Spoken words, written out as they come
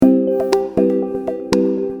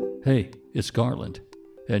It's Garland,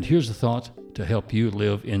 and here's a thought to help you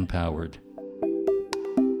live empowered.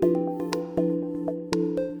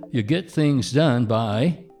 You get things done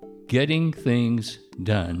by getting things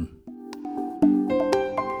done.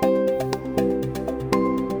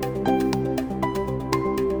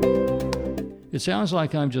 It sounds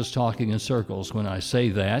like I'm just talking in circles when I say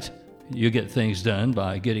that. You get things done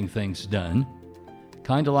by getting things done.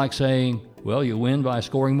 Kind of like saying, well, you win by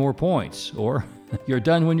scoring more points, or you're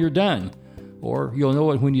done when you're done, or you'll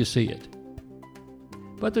know it when you see it.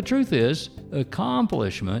 But the truth is,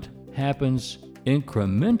 accomplishment happens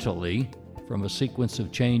incrementally from a sequence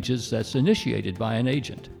of changes that's initiated by an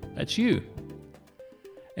agent. That's you.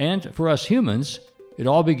 And for us humans, it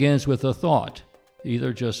all begins with a thought,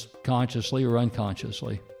 either just consciously or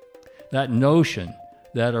unconsciously. That notion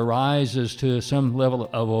that arises to some level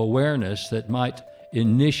of awareness that might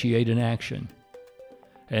initiate an action.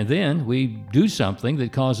 And then we do something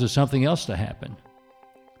that causes something else to happen.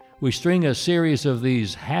 We string a series of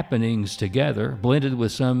these happenings together, blended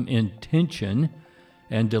with some intention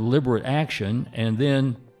and deliberate action, and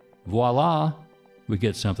then, voila, we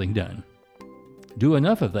get something done. Do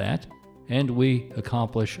enough of that, and we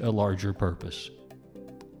accomplish a larger purpose.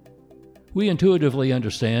 We intuitively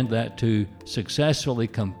understand that to successfully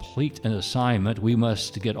complete an assignment, we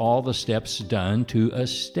must get all the steps done to a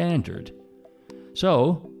standard.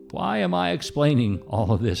 So, why am I explaining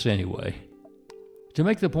all of this anyway? To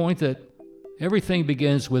make the point that everything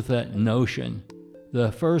begins with that notion,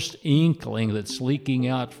 the first inkling that's leaking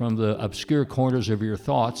out from the obscure corners of your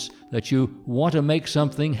thoughts that you want to make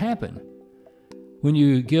something happen. When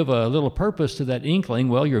you give a little purpose to that inkling,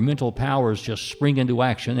 well, your mental powers just spring into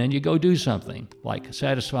action and you go do something, like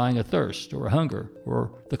satisfying a thirst or a hunger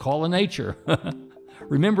or the call of nature,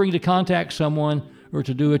 remembering to contact someone or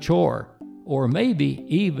to do a chore, or maybe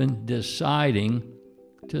even deciding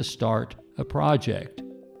to start a project.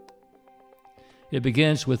 It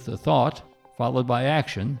begins with the thought, followed by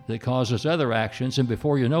action that causes other actions, and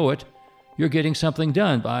before you know it, you're getting something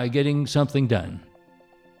done by getting something done.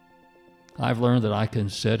 I've learned that I can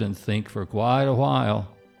sit and think for quite a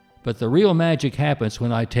while, but the real magic happens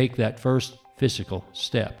when I take that first physical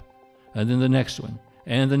step, and then the next one,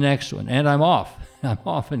 and the next one, and I'm off. I'm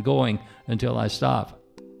off and going until I stop.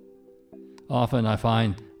 Often I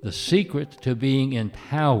find the secret to being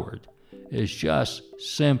empowered is just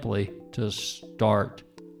simply to start,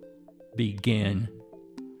 begin.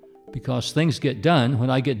 Because things get done when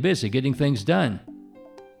I get busy getting things done.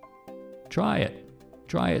 Try it.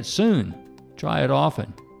 Try it soon. Try it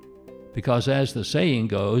often. Because as the saying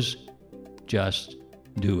goes, just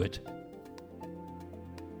do it.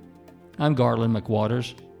 I'm Garland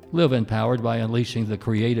McWaters. Live empowered by unleashing the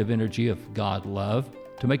creative energy of God love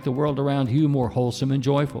to make the world around you more wholesome and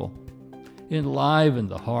joyful. Enliven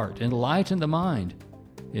the heart, enlighten the mind,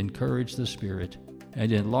 encourage the spirit,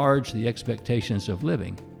 and enlarge the expectations of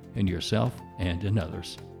living in yourself and in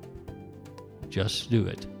others. Just do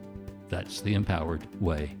it. That's the empowered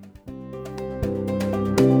way.